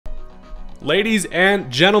Ladies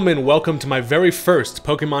and gentlemen, welcome to my very first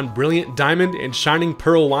Pokemon Brilliant Diamond and Shining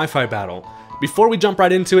Pearl Wi-Fi battle. Before we jump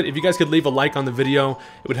right into it, if you guys could leave a like on the video,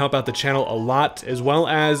 it would help out the channel a lot, as well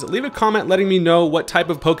as leave a comment letting me know what type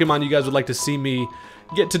of Pokemon you guys would like to see me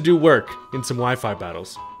get to do work in some Wi-Fi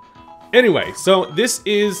battles. Anyway, so this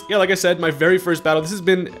is, like I said, my very first battle. It's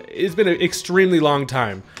been an extremely long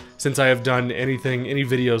time since I have done any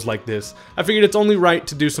videos like this. I figured it's only right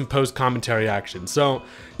to do some post-commentary action. So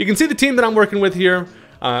you can see the team that I'm working with here.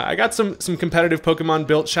 I got some competitive Pokemon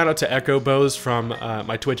built. Shout out to Echo Bows from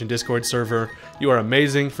my Twitch and Discord server. You are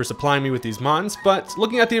amazing for supplying me with these mons. But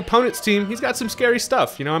looking at the opponent's team, he's got some scary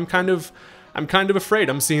stuff. You know, I'm kind of afraid.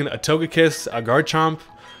 I'm seeing a Togekiss, a Garchomp.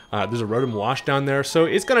 There's a Rotom Wash down there, so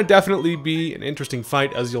it's gonna definitely be an interesting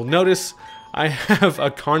fight. As you'll notice, I have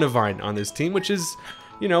a Carnivine on this team, which is,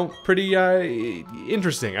 you know, pretty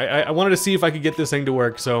interesting. I wanted to see if I could get this thing to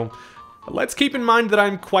work, so let's keep in mind that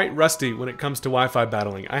I'm quite rusty when it comes to Wi-Fi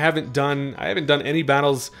battling. I haven't done any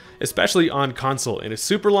battles, especially on console, in a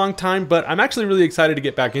super long time, but I'm actually really excited to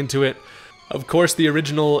get back into it. Of course, the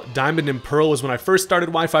original Diamond and Pearl was when I first started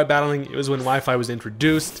Wi-Fi battling. It was when Wi-Fi was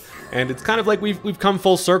introduced, and it's kind of like we've come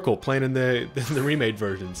full circle playing in the remade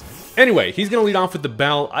versions. Anyway, he's gonna lead off with the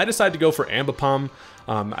Bell. I decided to go for Ambipom.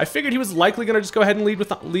 I figured he was likely gonna just go ahead and lead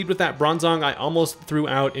with that Bronzong. I almost threw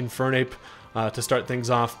out Infernape to start things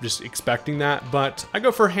off, just expecting that, but I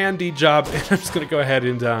go for Handy Job, and I'm just gonna go ahead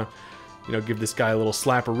and you know, give this guy a little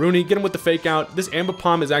slap-a-rooney, get him with the fake out. This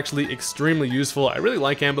Ambipom is actually extremely useful. I really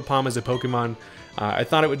like Ambipom as a Pokemon. I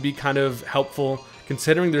thought it would be kind of helpful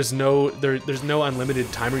considering there's no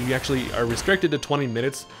unlimited timer. You actually are restricted to 20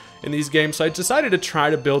 minutes in these games. So I decided to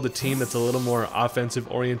try to build a team that's a little more offensive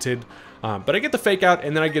oriented. But I get the fake out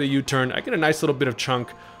and then I get a U-turn. I get a nice little bit of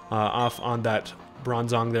chunk off on that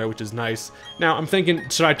Bronzong there, which is nice. Now I'm thinking,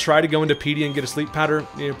 should I try to go into PD and get a sleep powder?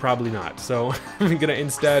 Yeah, probably not. So I'm gonna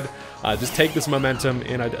instead just take this momentum,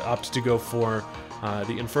 and I'd opt to go for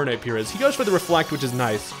the Infernape here. He goes for the Reflect, which is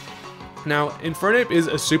nice. Now Infernape is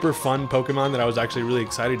a super fun Pokemon that I was actually really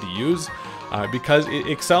excited to use because it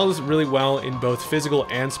excels really well in both physical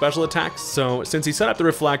and special attacks. So since he set up the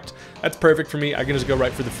Reflect, that's perfect for me. I can just go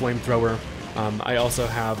right for the Flamethrower. I also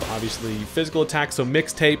have, obviously, physical attack, so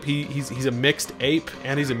Mixtape. He's a mixed ape,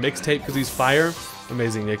 and he's a mixtape because he's fire.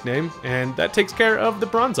 Amazing nickname. And that takes care of the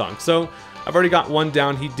Bronzong. So I've already got one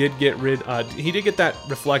down. He did get that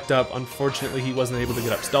Reflect up. Unfortunately, he wasn't able to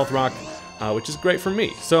get up Stealth Rock, which is great for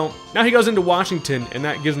me. So now he goes into Washington, and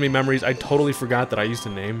that gives me memories. I totally forgot that I used to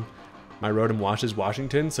name my Rotom Washes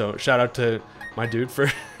Washington, so shout out to my dude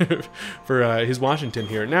for his Washington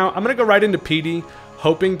here. Now I'm gonna go right into PD,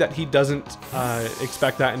 hoping that he doesn't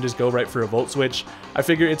expect that and just go right for a Volt Switch. I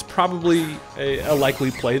figure it's probably a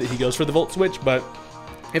likely play that he goes for the Volt Switch, but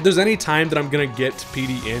if there's any time that I'm gonna get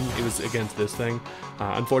PD in, it was against this thing.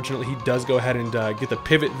 Unfortunately, he does go ahead and get the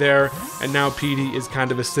pivot there, and now PD is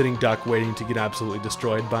kind of a sitting duck waiting to get absolutely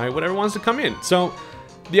destroyed by whatever wants to come in. So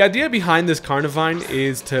the idea behind this Carnivine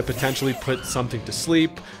is to potentially put something to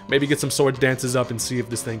sleep, maybe get some Swords Dances up and see if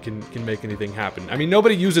this thing can make anything happen. I mean,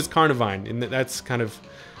 nobody uses Carnivine, and that's kind of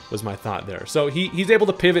was my thought there. So he's able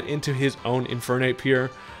to pivot into his own Infernape here.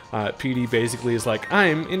 PD basically is like,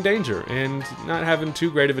 I'm in danger and not having too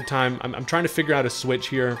great of a time. I'm trying to figure out a switch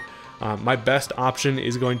here. My best option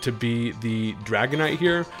is going to be the Dragonite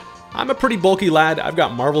here. I'm a pretty bulky lad. I've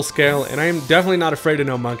got Marvel Scale, and I am definitely not afraid of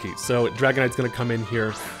no monkey. So Dragonite's going to come in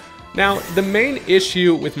here. Now, the main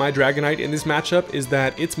issue with my Dragonite in this matchup is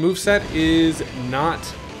that its moveset is not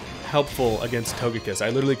helpful against Togekiss.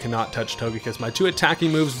 I literally cannot touch Togekiss. My two attacking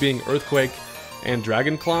moves being Earthquake and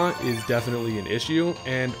Dragon Claw is definitely an issue.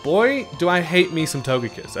 And boy, do I hate me some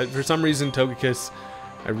Togekiss. For some reason, Togekiss,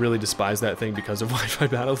 I really despise that thing because of Wi-Fi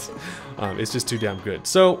battles. It's just too damn good.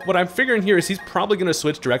 So what I'm figuring here is he's probably going to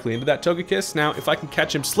switch directly into that Togekiss. Now, if I can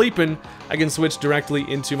catch him sleeping, I can switch directly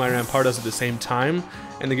into my Rampardos at the same time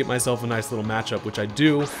and then get myself a nice little matchup, which I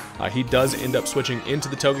do. He does end up switching into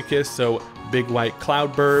the Togekiss, so Big White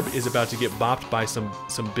Cloudburb is about to get bopped by some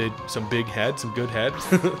good head.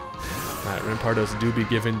 Rampardos do be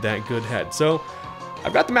given that good head. So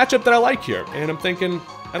I've got the matchup that I like here, and I'm thinking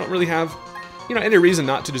I don't really have, you know, any reason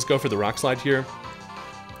not to just go for the Rock Slide here.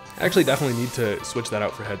 I actually definitely need to switch that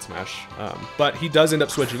out for Head Smash. But he does end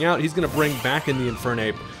up switching out. He's going to bring back in the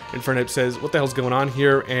Infernape. Infernape says, what the hell's going on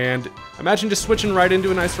here? And imagine just switching right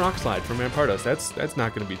into a nice Rock Slide from Rampardos. That's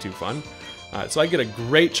not going to be too fun. So I get a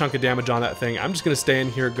great chunk of damage on that thing. I'm just going to stay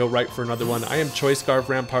in here, go right for another one. I am Choice Scarf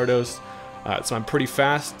Rampardos, so I'm pretty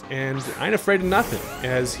fast, and I ain't afraid of nothing,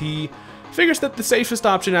 as he figures that the safest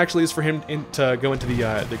option actually is for him to go into the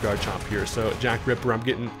Garchomp here. So Jack Ripper,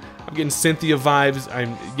 I'm I'm getting Cynthia vibes.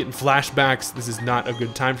 I'm getting flashbacks. This is not a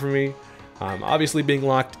good time for me. Obviously being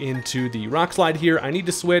locked into the Rock Slide here. I need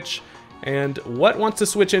to switch. And what wants to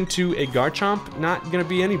switch into a Garchomp? Not going to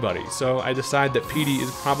be anybody. So I decide that PD is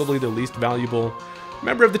probably the least valuable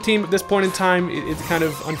member of the team at this point in time. It's kind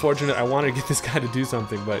of unfortunate. I wanted to get this guy to do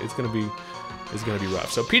something, but it's going to be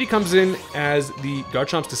rough. So PD comes in as the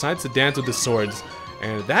Garchomp decides to dance with the swords.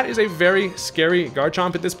 And that is a very scary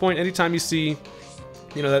Garchomp at this point. Anytime you see,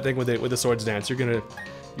 you know, that thing with the swords dance, you're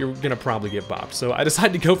gonna probably get bopped. So I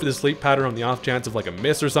decided to go for the sleep powder on the off chance of like a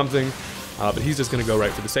miss or something. But he's just gonna go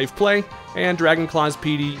right for the safe play, and Dragon Claws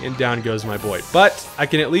PD, and down goes my boy. But I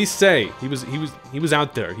can at least say he was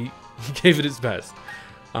out there. He gave it his best.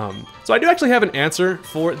 So I do actually have an answer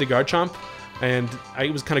for the Garchomp, and I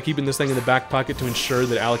was kind of keeping this thing in the back pocket to ensure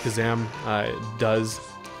that Alakazam does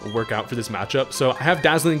work out for this matchup. So I have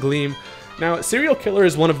Dazzling Gleam. Now, Serial Killer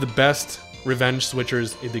is one of the best revenge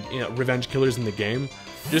switchers, revenge killers in the game,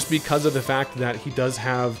 just because of the fact that he does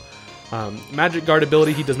have Magic Guard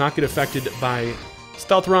ability. He does not get affected by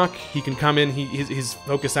Stealth Rock. He can come in, his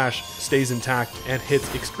Focus Sash stays intact and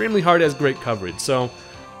hits extremely hard, as great coverage. So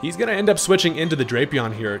he's going to end up switching into the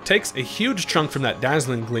Drapion here. Takes a huge chunk from that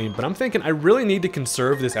Dazzling Gleam, but I'm thinking I really need to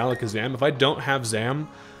conserve this Alakazam. If I don't have Zam,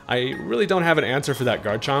 I really don't have an answer for that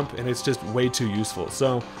Garchomp, and it's just way too useful.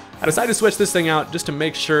 So I decided to switch this thing out just to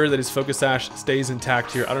make sure that his Focus Sash stays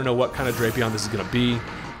intact here. I don't know what kind of Drapion this is going to be.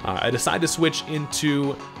 I decided to switch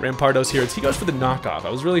into Rampardos here. He goes for the knockoff. I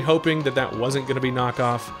was really hoping that that wasn't going to be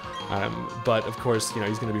knockoff, but of course, you know,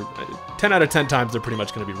 he's going to be 10 out of 10 times they're pretty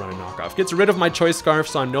much going to be running knockoff. Gets rid of my Choice Scarf,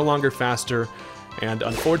 so I'm no longer faster, and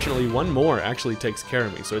unfortunately one more actually takes care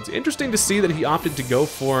of me. So it's interesting to see that he opted to go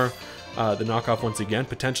for the knockoff once again.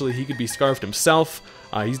 Potentially he could be Scarfed himself.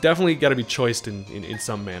 He's definitely got to be choiced in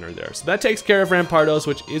some manner there. So that takes care of Rampardos,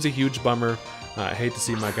 which is a huge bummer. I hate to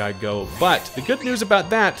see my guy go, but the good news about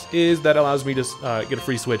that is that allows me to get a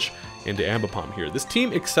free switch into Ambipom here. This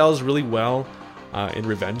team excels really well in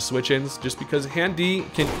revenge switch-ins, just because Handy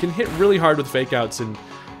can hit really hard with fake outs and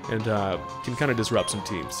can kind of disrupt some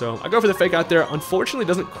teams. So I go for the fake out there. Unfortunately,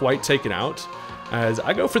 doesn't quite take it out, as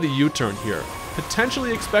I go for the U-turn here,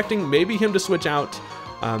 potentially expecting maybe him to switch out.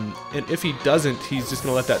 And if he doesn't, he's just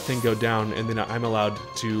going to let that thing go down, and then I'm allowed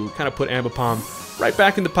to kind of put Ambipom right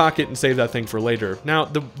back in the pocket and save that thing for later. Now,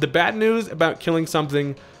 the bad news about killing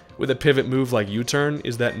something with a pivot move like U-turn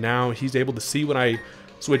is that now he's able to see what I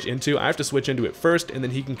switch into. I have to switch into it first, and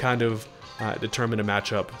then he can kind of determine a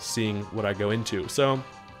matchup seeing what I go into. So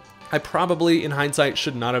I probably, in hindsight,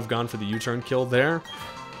 should not have gone for the U-turn kill there,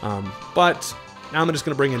 but now I'm just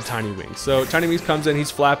going to bring in Tiny Wings. So Tiny Wings comes in,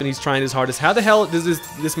 he's flapping, he's trying his hardest. How the hell does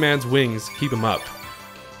this man's wings keep him up?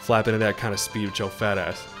 Flapping at that kind of speed with your fat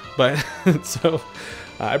ass. But, so,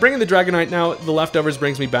 I bring in the Dragonite. Now, the leftovers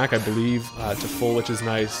brings me back, I believe, to full, which is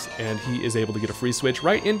nice. And he is able to get a free switch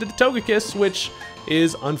right into the Togekiss, which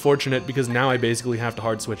is unfortunate because now I basically have to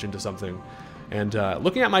hard switch into something. And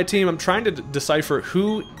looking at my team, I'm trying to decipher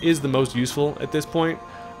who is the most useful at this point.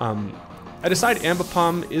 I decide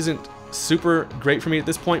Ambipom isn't super great for me at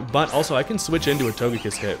this point, but also I can switch into a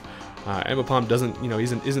Togekiss hit. Ambipom doesn't, you know,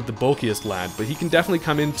 isn't the bulkiest lad, but he can definitely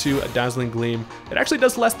come into a Dazzling Gleam. It actually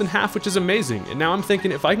does less than half, which is amazing. And now I'm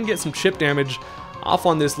thinking if I can get some chip damage off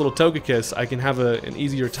on this little Togekiss, I can have an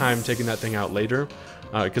easier time taking that thing out later.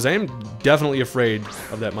 Because I am definitely afraid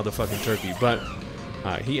of that motherfucking turkey. But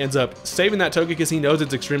he ends up saving that Togekiss. He knows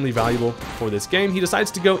it's extremely valuable for this game. He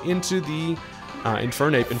decides to go into the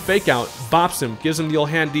Infernape and fake out, bops him, gives him the old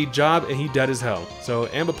hand D job, and he dead as hell. So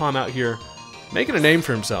Ambipom out here making a name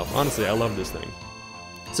for himself. Honestly, I love this thing.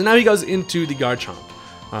 So now he goes into the Garchomp.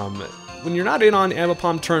 When you're not in on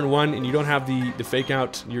Ambipom turn 1 and you don't have the fake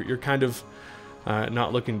out, you're kind of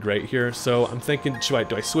not looking great here. So I'm thinking,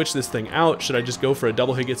 do I switch this thing out? Should I just go for a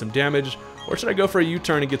double hit, get some damage? Or should I go for a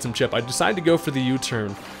U-turn and get some chip? I decided to go for the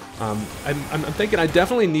U-turn. I'm thinking I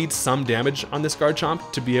definitely need some damage on this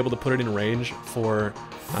Garchomp to be able to put it in range for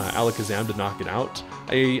Alakazam to knock it out.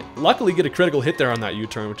 I luckily get a critical hit there on that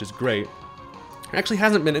U-turn, which is great. There actually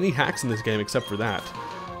hasn't been any hacks in this game except for that.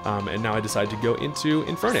 And now I decide to go into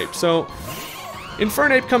Infernape. So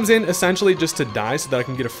Infernape comes in essentially just to die so that I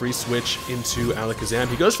can get a free switch into Alakazam.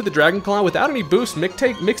 He goes for the Dragon Claw without any boost.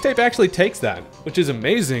 Mixtape actually takes that, which is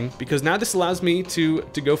amazing because now this allows me to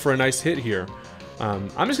go for a nice hit here.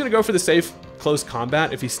 I'm just going to go for the safe close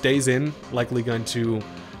combat. If he stays in, likely going to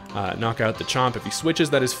knock out the Chomp. If he switches,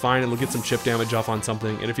 that is fine, and we'll get some chip damage off on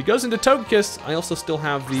something. And if he goes into Togekiss, I also still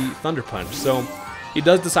have the Thunder Punch. So he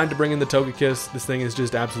does decide to bring in the Togekiss. This thing is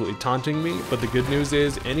just absolutely taunting me, but the good news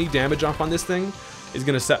is any damage off on this thing is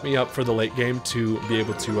going to set me up for the late game to be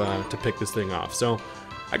able to pick this thing off. So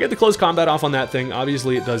I get the close combat off on that thing.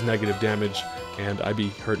 Obviously, it does negative damage, and I'd be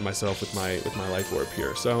hurting myself with my life orb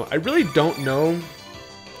here. So I really don't know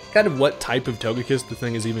kind of what type of Togekiss the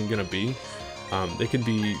thing is even gonna be. They can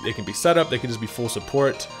be set up. They can just be full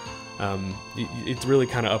support. It's really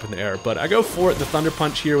kind of up in the air. But I go for the Thunder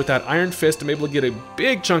Punch here with that Iron Fist. I'm able to get a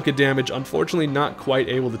big chunk of damage. Unfortunately, not quite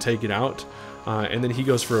able to take it out. And then he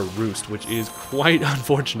goes for a Roost, which is quite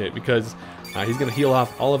unfortunate because he's going to heal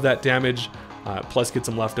off all of that damage. Plus get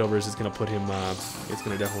some leftovers. It's going to put him, it's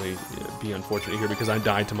going to definitely be unfortunate here because I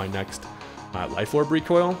died to my next Life Orb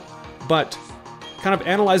recoil. But kind of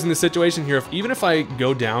analyzing the situation here, even if I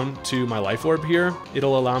go down to my Life Orb here,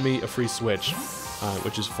 it'll allow me a free switch,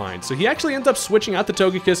 which is fine. So he actually ends up switching out the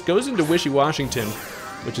Togekiss, goes into Wishy-Washington,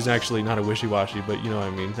 which is actually not a wishy-washy, but you know what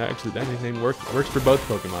I mean. Actually, that nickname works for both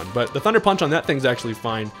Pokemon. But the Thunder Punch on that thing's actually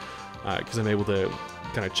fine because I'm able to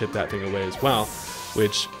kind of chip that thing away as well,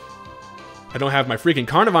 which I don't have my freaking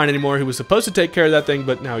Carnivine anymore, who was supposed to take care of that thing,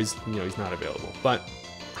 but now he's not available. But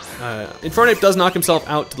Infernape does knock himself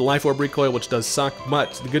out to the Life Orb recoil, which does suck,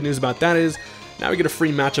 but the good news about that is now we get a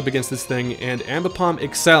free matchup against this thing, and Ambipom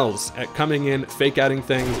excels at coming in, fake-outing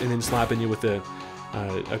things, and then slapping you with a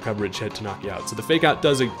coverage hit to knock you out. So the fake-out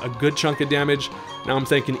does a good chunk of damage. Now I'm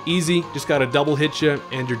thinking easy, just gotta double hit you,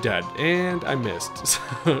 and you're dead. And I missed. So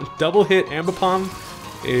double hit Ambipom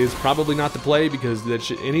is probably not the play, because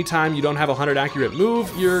anytime you don't have a 100 accurate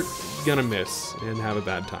move, you're gonna miss and have a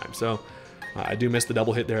bad time. So I do miss the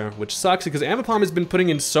double hit there, which sucks because Ambipom has been putting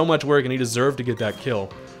in so much work and he deserved to get that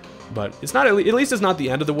kill. But it's not, at least it's not the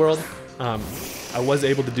end of the world. I was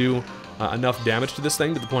able to do enough damage to this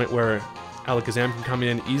thing to the point where Alakazam can come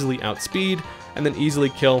in, easily outspeed, and then easily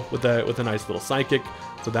kill with a nice little Psychic.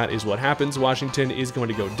 So that is what happens. Washington is going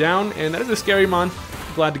to go down, and that is a scary mon.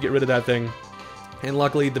 Glad to get rid of that thing. And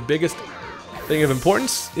luckily, the biggest thing of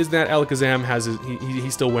importance is that Alakazam has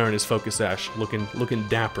he's still wearing his Focus Sash, looking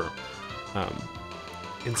dapper.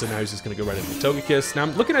 And so now he's just gonna go right into the Togekiss. Now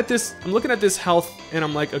I'm looking at this health, and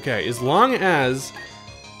I'm like, okay, as long as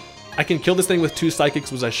I can kill this thing with 2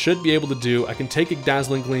 Psychics, which I should be able to do, I can take a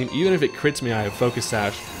Dazzling Gleam, even if it crits me, I have Focus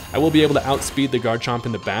Sash, I will be able to outspeed the Garchomp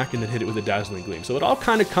in the back and then hit it with a Dazzling Gleam. So it all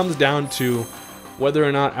kind of comes down to whether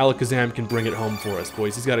or not Alakazam can bring it home for us,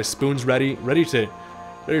 boys. He's got his spoons ready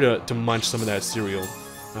to munch some of that cereal.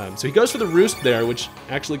 So he goes for the Roost there, which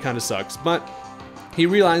actually kind of sucks, but he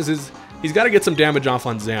realizes he's got to get some damage off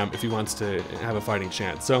on Zam if he wants to have a fighting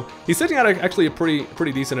chance. So he's sitting at actually a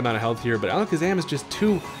pretty decent amount of health here, but Alakazam is just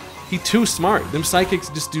too smart. Them Psychics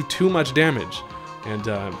just do too much damage, and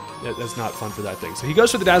that's not fun for that thing. So he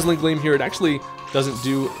goes for the Dazzling Gleam here. It actually doesn't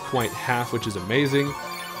do quite half, which is amazing.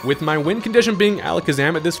 With my win condition being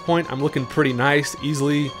Alakazam at this point, I'm looking pretty nice,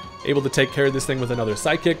 easily able to take care of this thing with another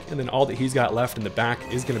Psychic, and then all that he's got left in the back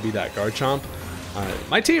is going to be that Garchomp.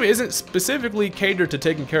 My team isn't specifically catered to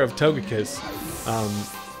taking care of Togekiss,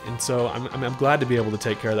 and so I'm glad to be able to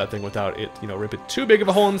take care of that thing without it, ripping too big of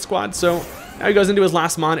a hole in the squad. So now he goes into his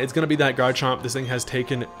last mon. It's going to be that Garchomp. This thing has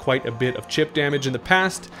taken quite a bit of chip damage in the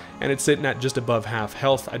past, and it's sitting at just above half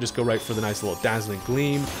health. I just go right for the nice little Dazzling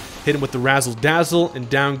Gleam, hit him with the Razzle Dazzle, and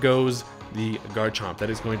down goes the Garchomp. That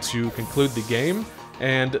is going to conclude the game,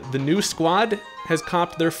 and the new squad has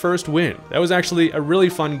copped their first win. That was actually a really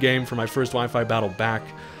fun game for my first Wi-Fi battle back.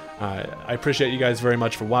 I appreciate you guys very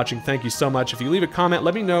much for watching. Thank you so much. If you leave a comment,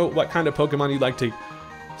 let me know what kind of Pokemon you'd like to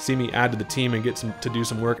see me add to the team and get to do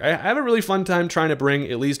some work. I have a really fun time trying to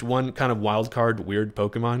bring at least one kind of wild card weird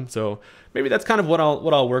Pokemon, so maybe that's kind of what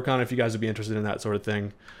I'll work on if you guys would be interested in that sort of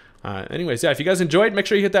thing. Anyways, yeah, if you guys enjoyed, make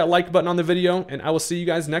sure you hit that like button on the video, and I will see you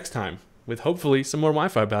guys next time with hopefully some more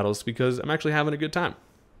Wi-Fi battles because I'm actually having a good time.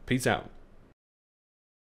 Peace out.